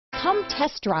Come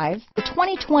test drive the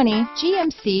 2020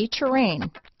 GMC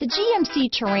Terrain. The GMC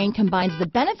Terrain combines the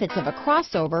benefits of a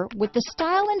crossover with the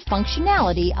style and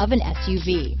functionality of an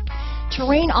SUV.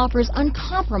 Terrain offers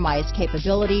uncompromised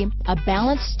capability, a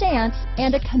balanced stance,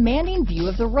 and a commanding view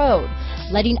of the road,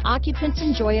 letting occupants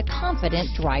enjoy a confident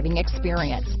driving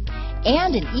experience.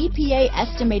 And an EPA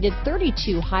estimated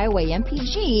 32 highway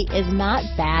MPG is not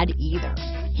bad either.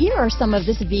 Here are some of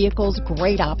this vehicle's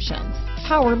great options: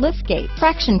 power liftgate,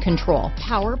 traction control,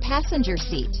 power passenger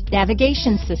seat,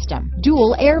 navigation system,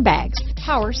 dual airbags,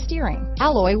 power steering,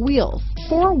 alloy wheels,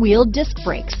 four-wheel disc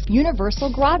brakes,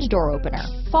 universal garage door opener,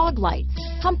 fog lights,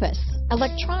 compass,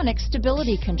 electronic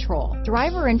stability control,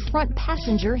 driver and front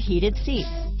passenger heated seats,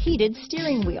 heated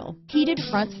steering wheel, heated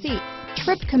front seats,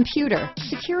 trip computer,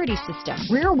 security system,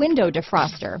 rear window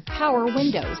defroster, power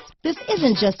windows. This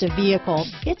isn't just a vehicle,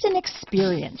 it's an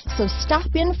experience. So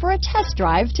stop in for a test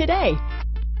drive today.